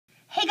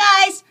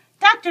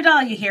Dr.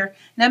 Daliah here.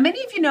 Now,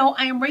 many of you know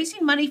I am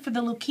raising money for the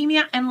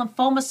Leukemia and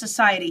Lymphoma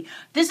Society.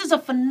 This is a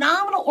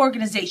phenomenal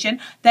organization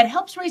that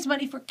helps raise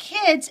money for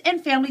kids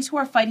and families who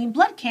are fighting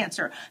blood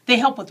cancer. They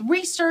help with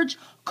research,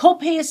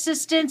 copay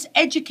assistance,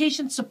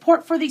 education,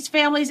 support for these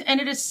families, and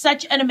it is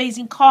such an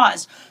amazing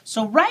cause.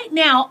 So right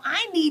now,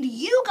 I need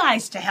you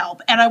guys to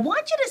help, and I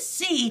want you to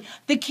see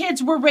the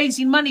kids we're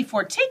raising money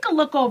for. Take a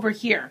look over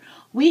here.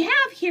 We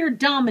have here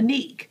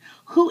Dominique,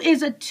 who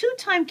is a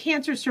two-time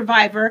cancer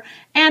survivor,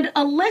 and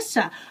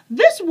Alyssa.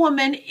 This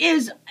woman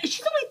she's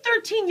only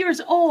 13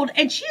 years old,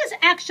 and she is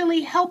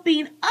actually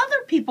helping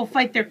other people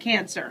fight their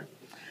cancer.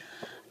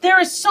 There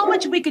is so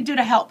much we could do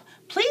to help.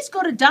 Please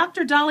go to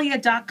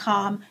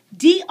drdaliah.com,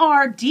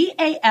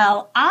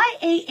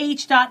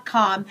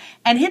 drdaliah.com,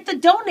 and hit the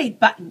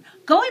donate button.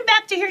 Going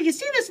back to here, you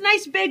see this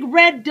nice big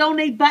red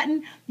donate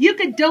button? You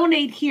could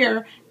donate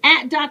here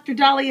at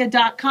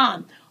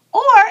drdaliah.com.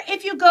 Or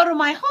if you go to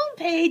my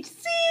homepage,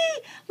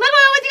 see, look,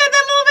 you got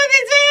that little bit,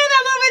 see,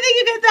 that little bit,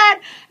 you get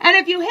that. And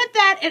if you hit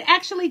that, it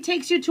actually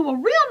takes you to a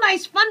real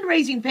nice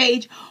fundraising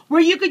page where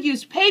you could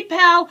use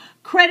PayPal,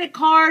 credit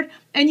card,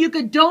 and you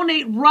could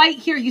donate right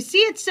here. You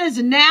see it says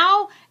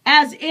now,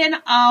 as in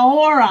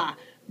ahora.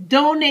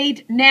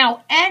 Donate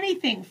now.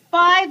 Anything,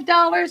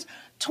 $5,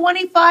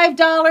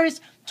 $25,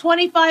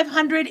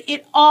 $2,500,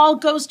 it all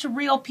goes to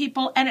real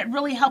people, and it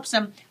really helps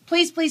them.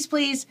 Please, please,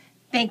 please,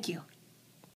 thank you.